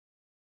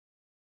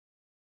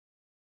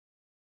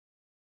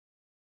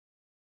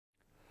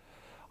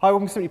Hi,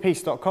 welcome to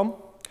simplypeace.com.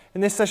 In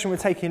this session we're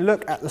taking a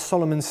look at the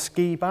Salomon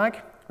Ski Bag.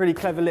 Really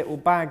clever little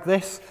bag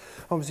this.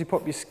 Obviously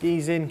pop your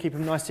skis in, keep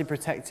them nicely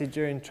protected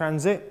during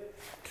transit.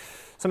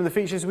 Some of the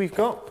features we've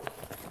got: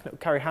 little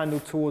carry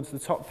handle towards the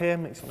top here,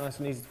 makes it nice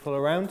and easy to pull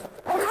around.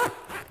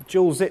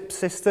 Dual zip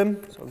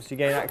system, so obviously you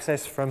gain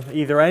access from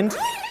either end.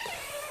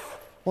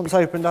 Once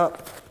opened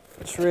up,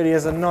 this really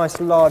is a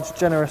nice, large,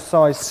 generous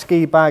sized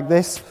ski bag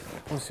this.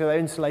 Obviously they're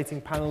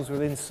insulating panels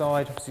with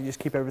inside, obviously just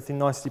keep everything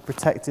nicely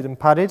protected and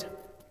padded.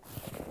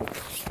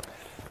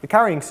 The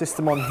carrying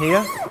system on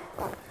here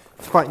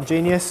is quite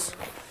ingenious.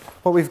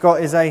 What we've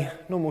got is a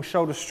normal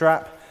shoulder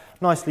strap,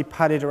 nicely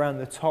padded around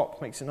the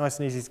top, makes it nice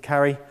and easy to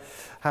carry.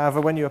 However,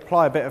 when you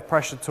apply a bit of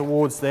pressure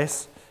towards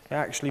this, it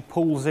actually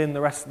pulls in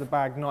the rest of the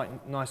bag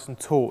nice and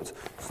taut.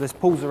 So this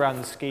pulls around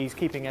the skis,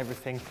 keeping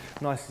everything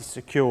nicely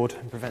secured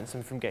and prevents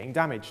them from getting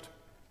damaged.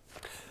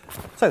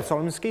 So,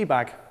 Salomon Ski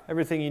Bag,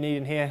 everything you need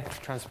in here to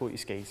transport your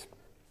skis.